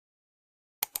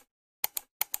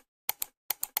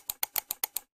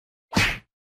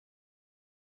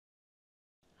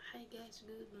Guys,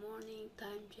 good morning.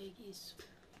 Time check is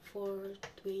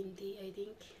 4:20, I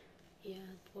think. Yeah,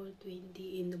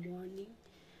 4:20 in the morning.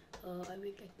 I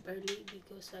wake up early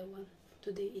because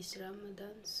today is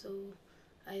Ramadan, so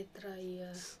I try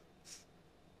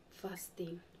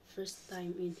fasting. First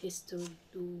time in history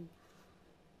to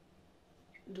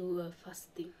do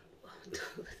fasting.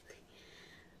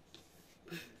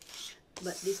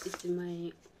 But this is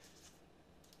my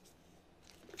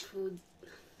food.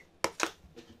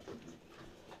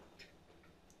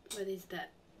 What is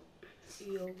that?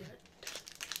 Yogurt.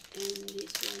 And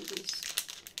this one is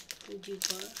Fuji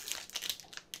bar.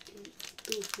 And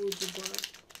 2 Fuji bar.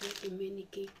 Like a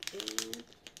mini cake. And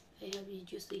I have a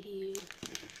juice here.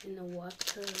 And a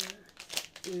water.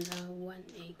 And 1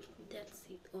 egg. That's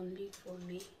it only for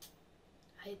me.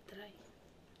 I try.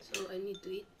 So I need to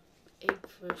eat egg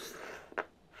first.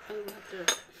 And water.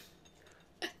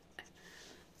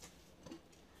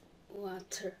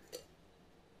 Water.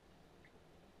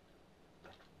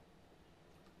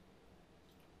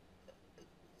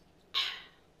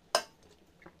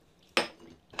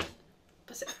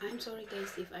 I'm sorry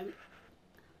guys if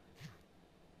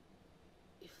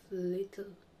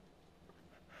little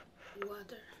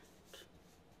water.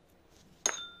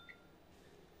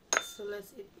 So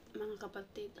let's eat mga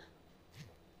kapatid.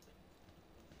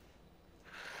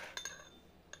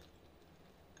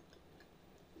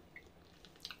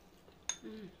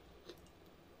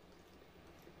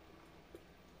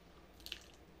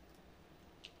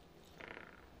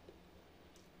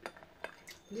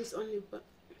 This only but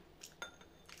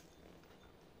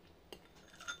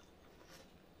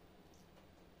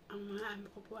ang mga amo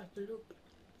ko po at tulog.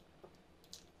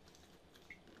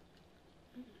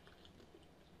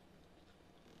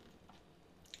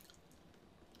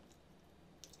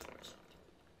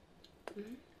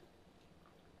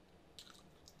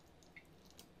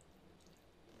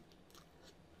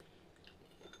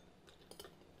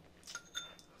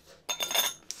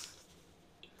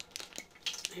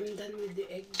 I'm done with the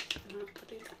egg.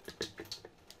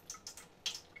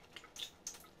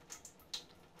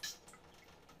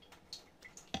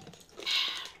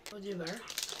 Whatever.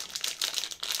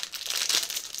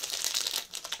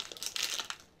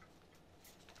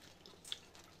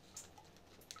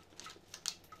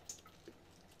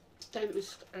 Time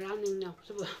is running now.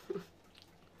 So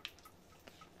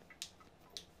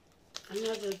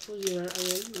another flavor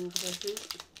again, mga kapatid.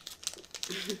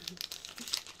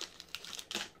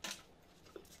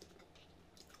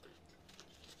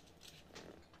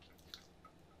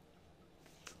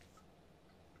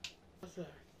 Because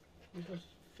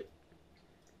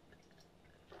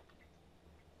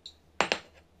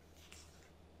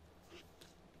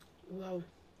wow,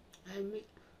 I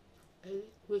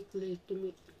quickly to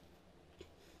me.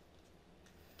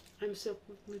 I'm so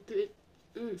quickly to eat.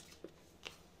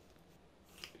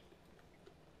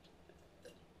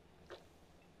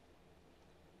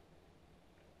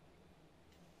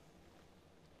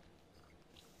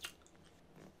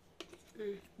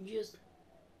 Juice.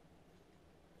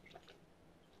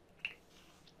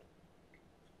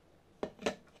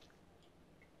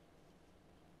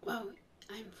 Wow,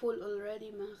 I'm full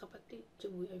already mga kapatid.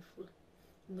 Suboy ay full.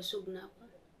 Busog na ako.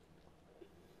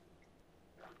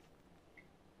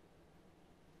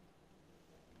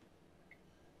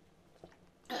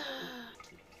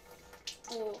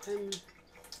 Oh,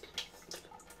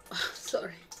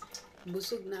 sorry.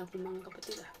 Busog na ako mga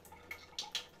kapatid.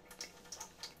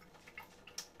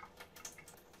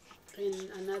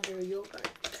 And another yogurt.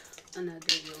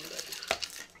 Another yogurt.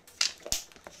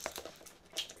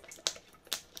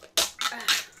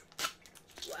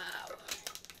 Wow.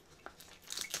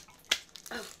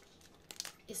 Oh,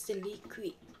 it's a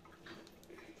liquid.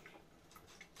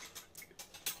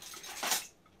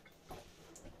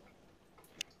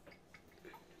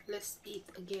 Let's eat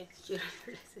again.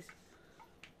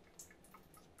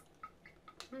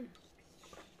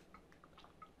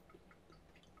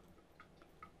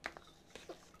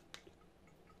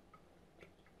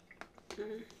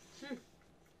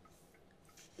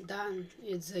 Done.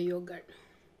 It's a yogurt.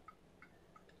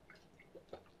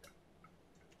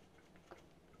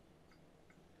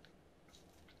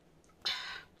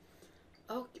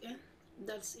 Okay,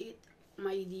 that's it,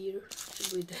 my dear.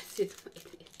 That's it, my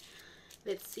dear.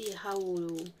 Let's see how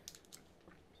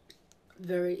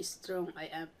very strong I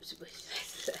am.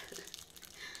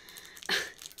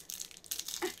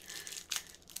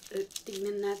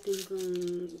 Tingnan natin kung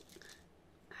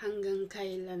hanggang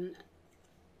kailan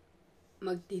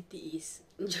magtitiis.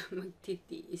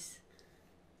 Magtitiis.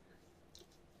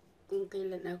 Kung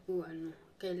kailan ako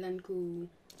kailan ko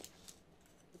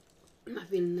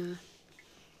ma-feel na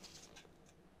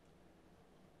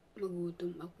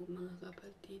Magutom ako mga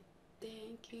kapatid.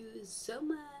 Thank you so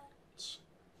much.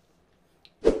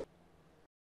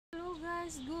 Hello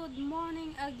guys, good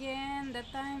morning again. The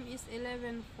time is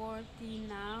 11:40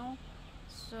 now.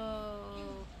 So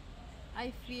I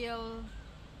feel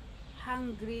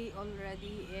hungry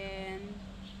already and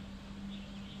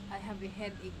I have a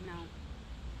headache now.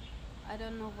 I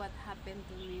don't know what happened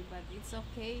to me, but it's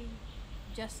okay.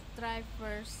 Just try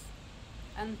first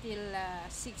until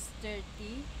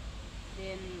 6:30,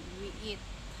 then we eat,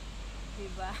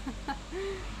 diba?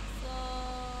 So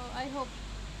I hope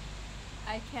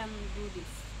I can do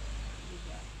this,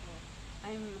 diba?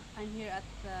 I'm here at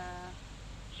the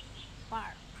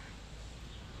park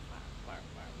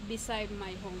beside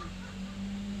my home,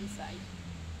 beside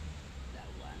that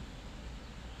one.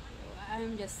 So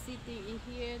I'm just sitting in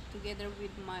here together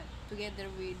with my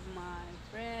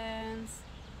friends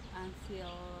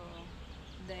until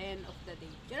the end of the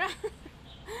day.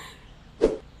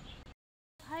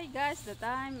 Hi guys, the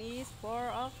time is 4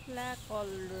 o'clock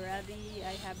already.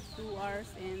 I have 2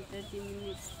 hours and 30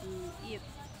 minutes to eat.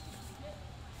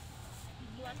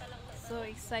 So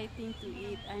exciting to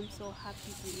eat. I'm so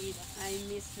happy to eat. I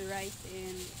miss rice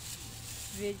and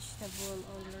vegetable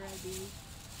already.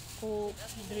 Coke,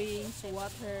 drinks,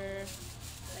 water,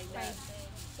 like that.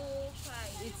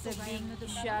 It's a big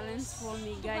challenge for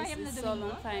me guys. It's so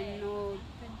long time no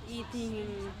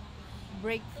eating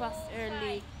breakfast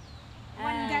early.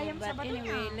 But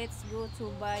anyway, let's go to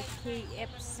buy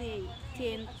KFC,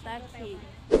 Kentucky.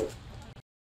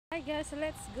 Hi guys,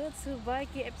 let's go to buy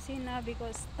KFC now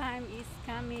because time is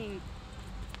coming.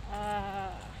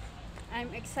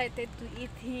 I'm excited to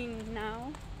eating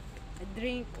now.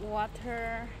 Drink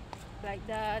water like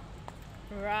that,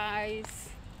 rice,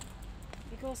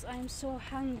 because I'm so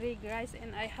hungry guys,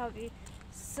 and I have a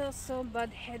so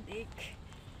bad headache,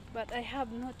 but I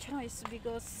have no choice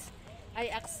because I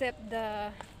accept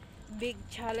the big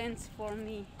challenge for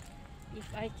me if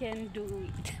I can do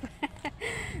it.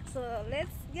 So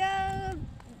let's go.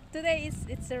 Today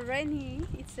it's rainy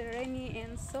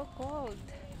and so cold.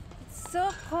 It's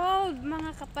so cold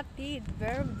mga kapatid,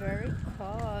 very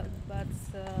cold, but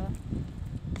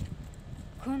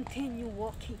continue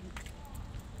walking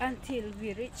until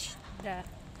we reach the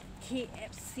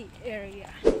KFC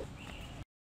area.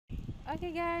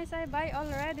 Okay guys, I buy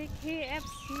already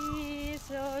KFC,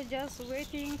 so just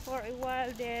waiting for a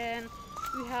while, then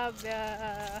we have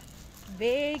a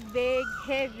big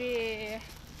heavy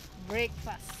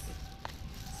breakfast.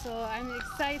 So I'm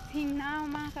exciting now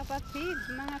mga kapatid,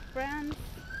 mga friends.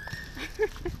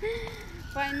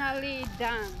 Finally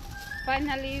done.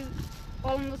 Finally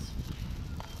almost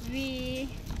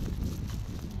we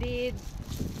did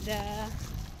the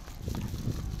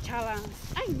challenge.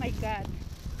 Oh my god.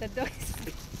 The dog is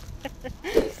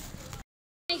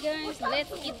Hey guys, let's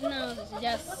eat now.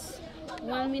 Just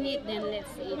 1 minute, then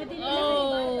let's eat.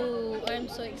 Oh, I'm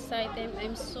so excited.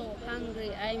 I'm so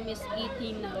hungry. I miss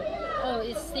eating now. Oh,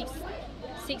 it's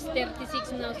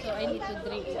 6:36 now, so I need to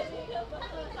drink.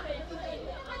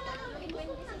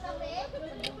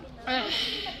 Ah.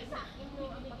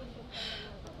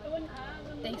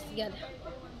 Thanks God.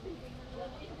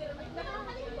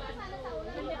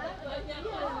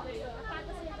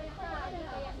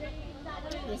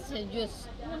 It's a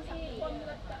juice.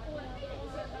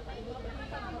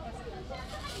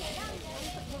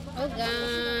 Oh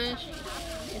gosh,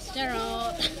 it's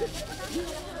Charot.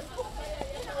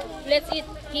 Let's eat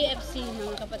KFC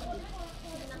mga kapatid.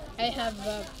 I have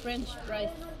French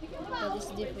fries, but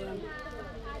it's different.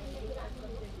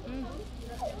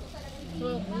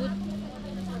 So good.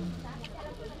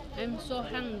 I'm so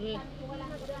hungry.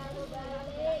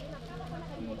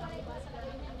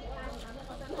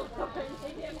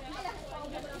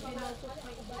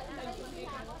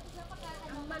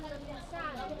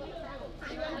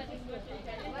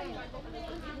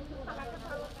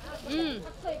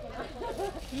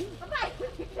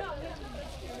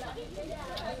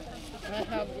 I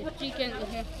have the chicken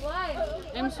here.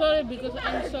 I'm sorry because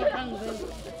I'm so hungry.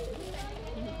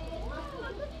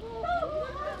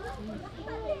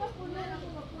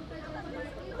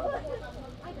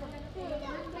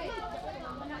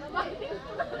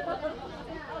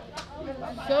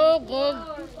 So good.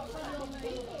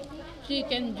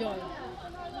 Chicken joy.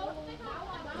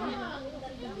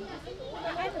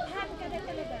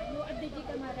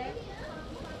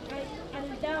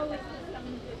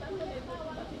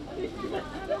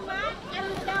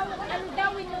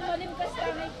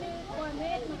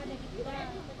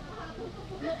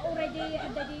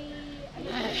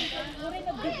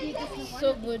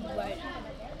 So good, bye.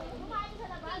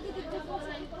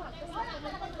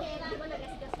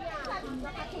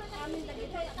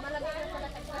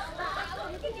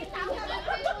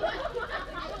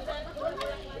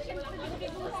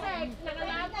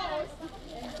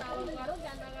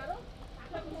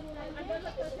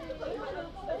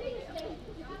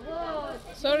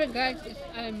 Sorry guys, if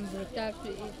I'm brutal to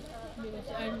eat because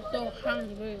I'm so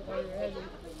hungry already.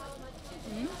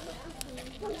 Hmm?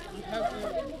 I have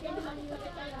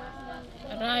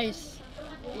rice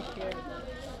is here.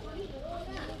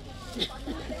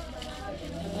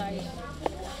 rice.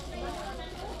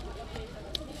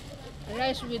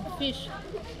 Rice with fish.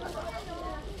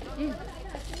 Mm.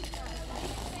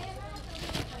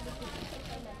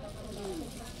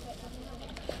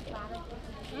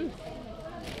 Mm.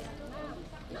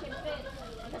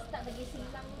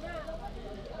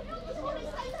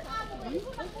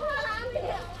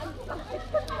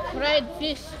 Fried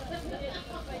fish.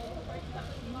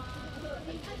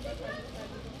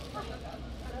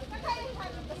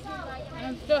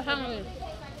 I'm so hungry.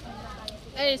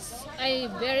 I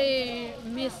very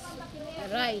miss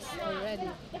rice already.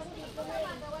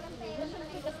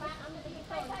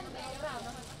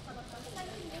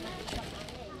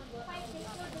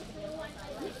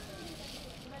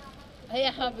 I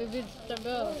have a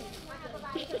vegetable.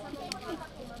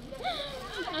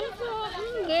 I'm so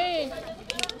hungry.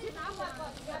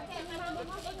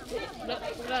 Look.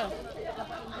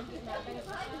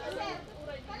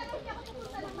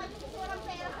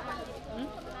 Hmm?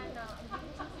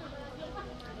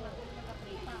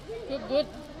 Too good.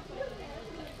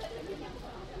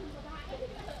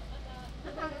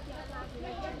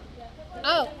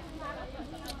 Oh,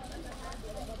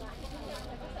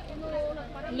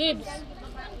 leaves.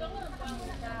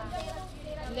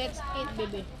 Let's eat,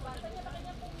 baby.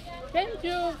 Thank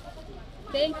you.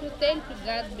 Thank you,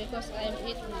 God, because I'm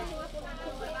eating.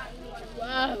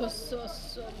 Wow, so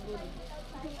good.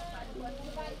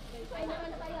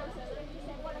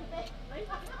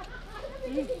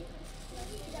 Mm.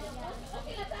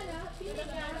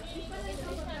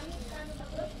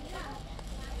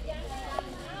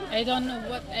 I don't know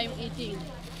what I'm eating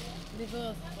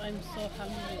because I'm so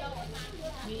hungry.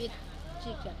 We eat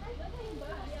chicken.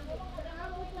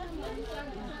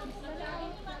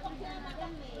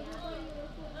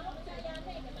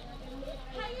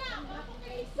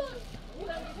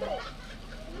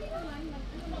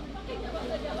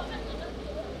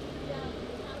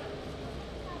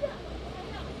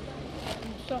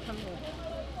 I'm so hungry.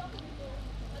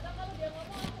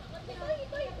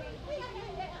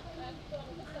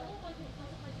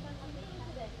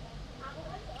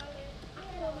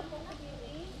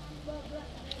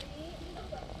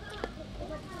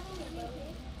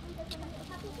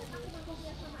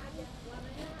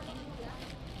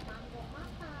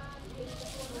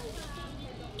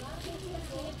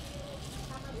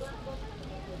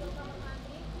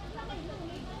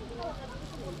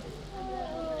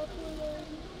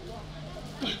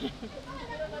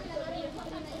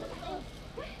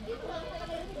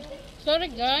 Sorry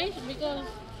guys, because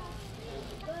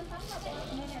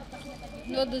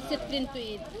no discipline to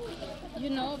eat. You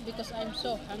know, because I'm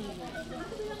so hungry.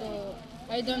 So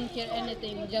I don't care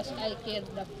anything, just I care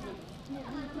the food.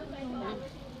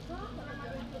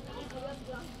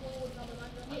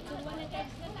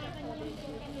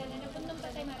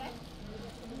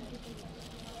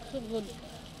 So good.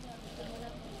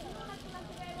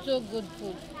 So good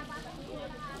food.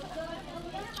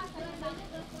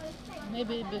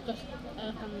 Maybe because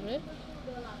I'm hungry.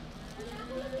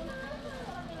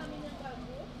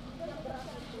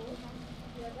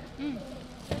 Mm.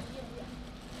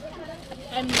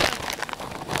 I'm done.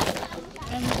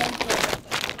 I'm done for that.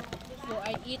 So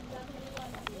I eat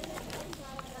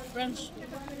French.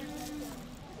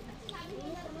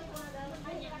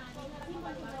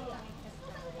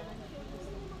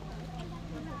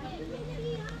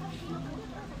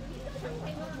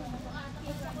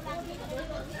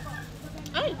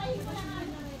 Ay!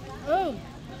 Oh,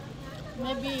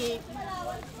 maybe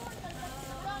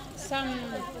some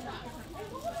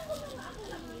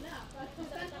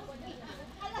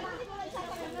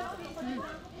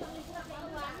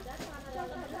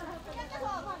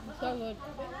so good.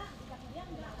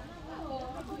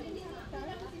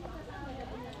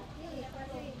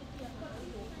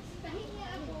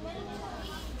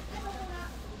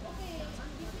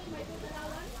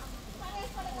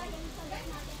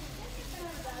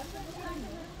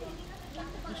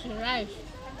 It's rice.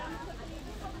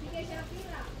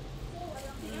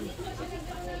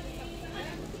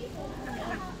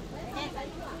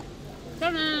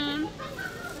 Come on.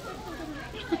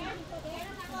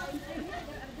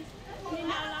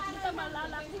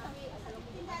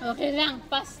 Okay lang,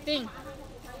 fasting.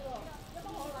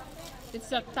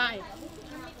 It's a Thai.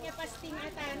 Kamit nga pasting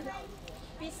atan.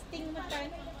 Pisting mo tan.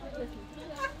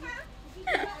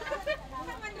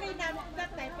 Naman rin na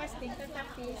tatay pasting tatap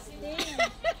pisting.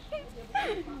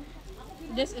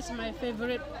 This is my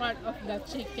favorite part of the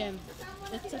chicken.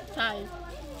 It's a Thai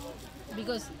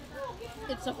because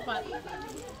it's a fat.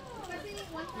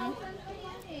 Mm.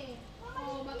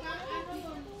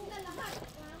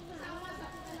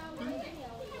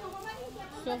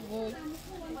 So good.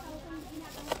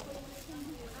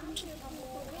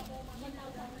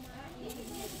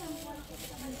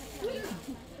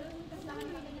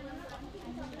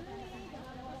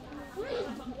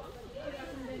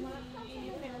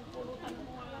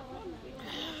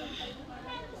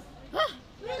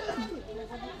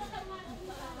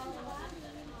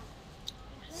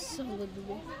 So good,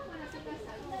 baby.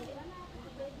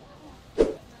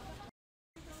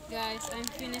 Guys, I'm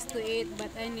finished to eat,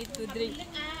 but I need to drink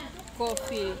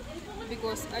coffee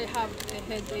because I have a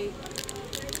headache.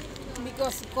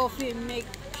 Because coffee make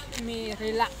me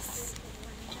relax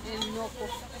and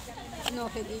no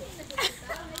headache.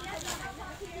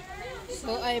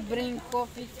 So I bring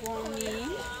coffee for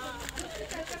me.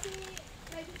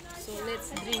 So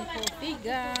let's drink coffee,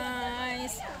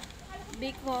 guys,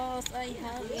 because I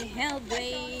have a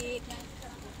headache.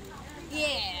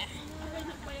 Yeah.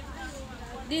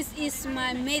 This is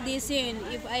my medicine.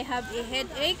 If I have a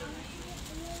headache,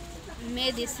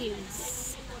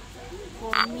 medicines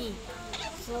for me.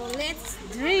 So let's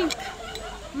drink,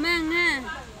 mga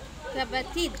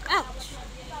kapatid. Ouch!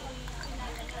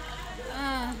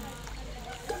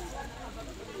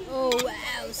 Oh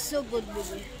wow, so good,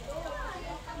 baby.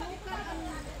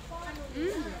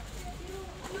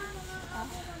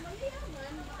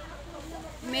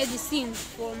 Medicine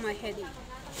for my headache.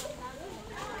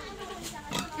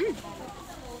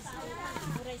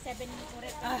 Uray 7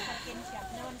 uray parkin shop.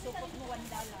 Nawan support mo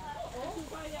 $1.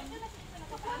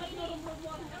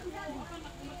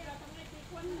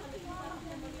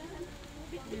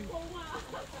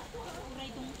 Uray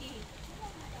dungki.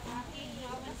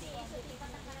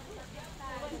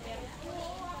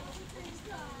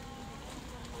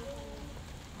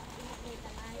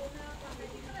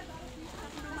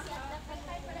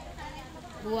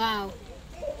 Wow,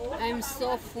 I'm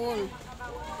so full.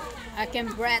 I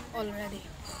can breathe already.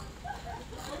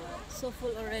 So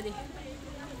full already.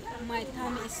 My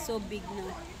tummy is so big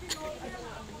now.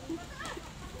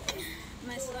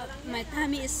 My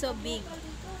tummy is so big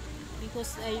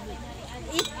because I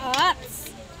eat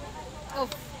lots of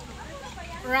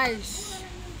rice.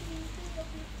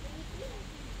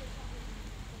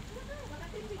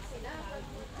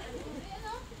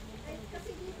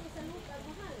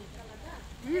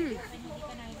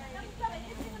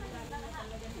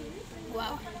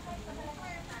 Wow.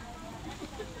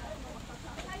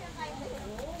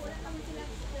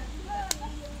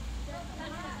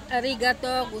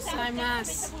 Arigato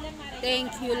gozaimasu.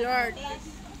 Thank you, Lord.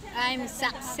 I'm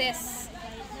success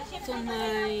to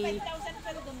my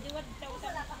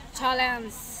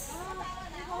challenge.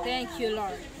 Thank you,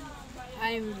 Lord.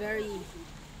 I'm very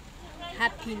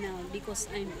happy now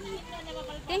because I'm eating.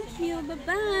 Thank you.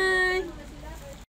 Bye-bye.